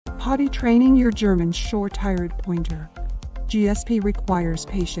Potty training your German Shorthaired Pointer. GSP requires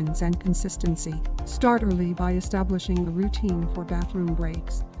patience and consistency. Start early by establishing a routine for bathroom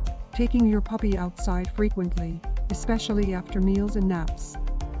breaks. Taking your puppy outside frequently, especially after meals and naps,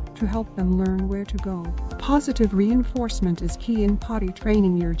 to help them learn where to go. Positive reinforcement is key in potty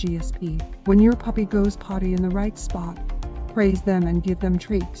training your GSP. When your puppy goes potty in the right spot, praise them and give them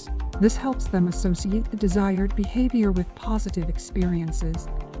treats. This helps them associate the desired behavior with positive experiences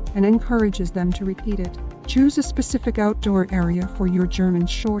and encourages them to repeat it. Choose a specific outdoor area for your German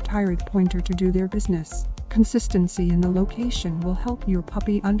Shorthaired Pointer to do their business. Consistency in the location will help your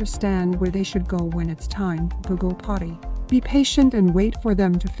puppy understand where they should go when it's time to go potty. Be patient and wait for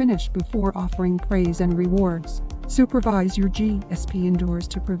them to finish before offering praise and rewards. Supervise your GSP indoors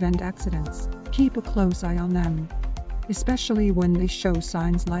to prevent accidents. Keep a close eye on them, especially when they show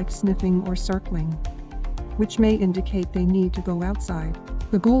signs like sniffing or circling, which may indicate they need to go outside.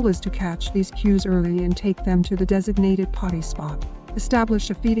 The goal is to catch these cues early and take them to the designated potty spot. Establish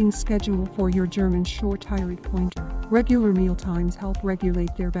a feeding schedule for your German Shorthaired Pointer. Regular meal times help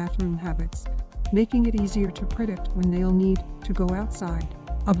regulate their bathroom habits, making it easier to predict when they'll need to go outside.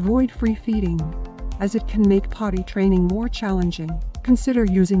 Avoid free feeding, as it can make potty training more challenging. Consider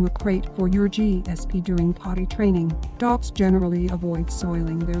using a crate for your GSP during potty training. Dogs generally avoid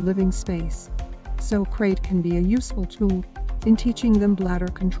soiling their living space, so crate can be a useful tool in teaching them bladder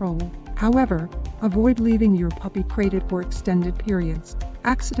control. However, avoid leaving your puppy crated for extended periods.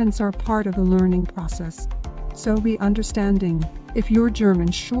 Accidents are part of the learning process, so be understanding. If your German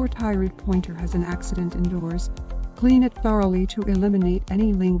Shorthaired Pointer has an accident indoors, clean it thoroughly to eliminate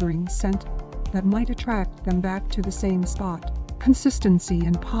any lingering scent that might attract them back to the same spot. Consistency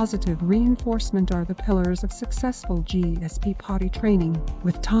and positive reinforcement are the pillars of successful GSP potty training.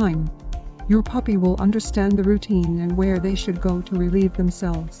 With time, your puppy will understand the routine and where they should go to relieve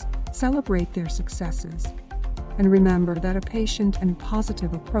themselves. Celebrate their successes, and remember that a patient and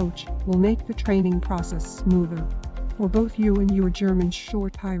positive approach will make the training process smoother for both you and your German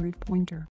Shorthaired Pointer.